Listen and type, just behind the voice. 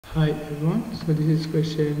Hi everyone, so this is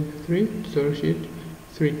question 3, tutorial sheet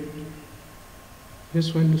 3.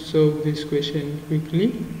 Just want to solve this question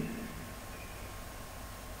quickly.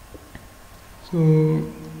 So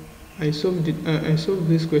I solved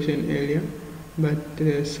this question earlier, but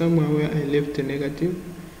somewhere where I left a negative.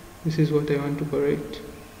 This is what I want to correct.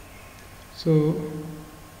 So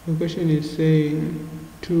the question is saying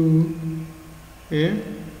 2a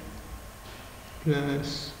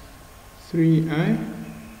plus 3i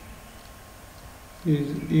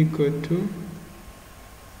is equal to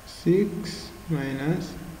 6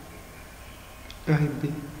 minus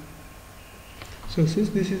ib. So since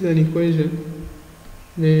this is an equation,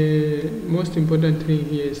 the most important thing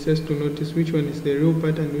here is just to notice which one is the real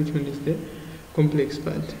part and which one is the complex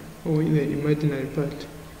part or the imaginary part.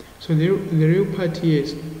 So the real part here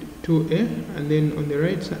is 2a, and then on the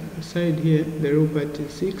right side here the real part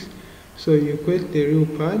is 6. So you equate the real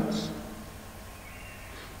parts.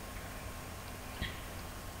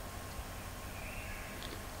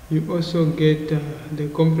 You also get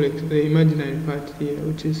the imaginary part here,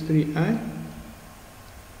 which is 3i.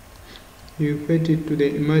 You equate it to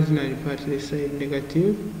the imaginary part, this side,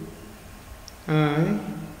 negative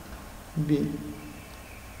ib.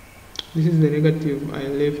 This is the negative I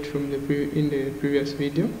left from in the previous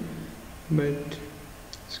video, but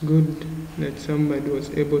it's good that somebody was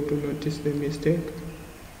able to notice the mistake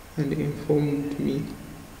and informed me.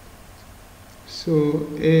 So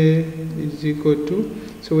a is equal to,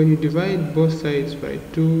 so when you divide both sides by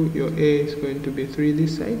 2, your a is going to be 3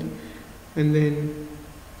 this side, and then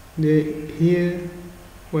here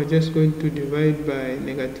we're just going to divide by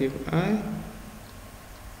negative I,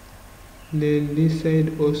 then this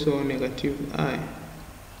side also negative I,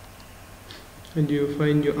 and you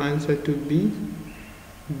find your answer to be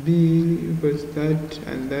b, because that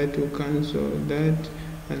and that will cancel, that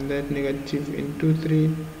and that, negative into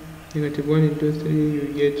 3, negative 1 into 3,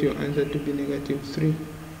 you get your answer to be negative 3.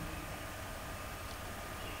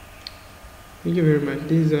 Thank you very much.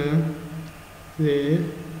 These are the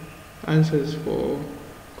answers for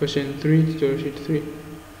question 3, tutorial sheet 3.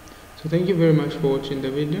 So thank you very much for watching the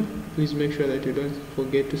video. Please make sure that you don't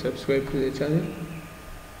forget to subscribe to the channel,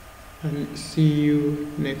 and see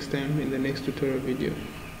you next time in the next tutorial video.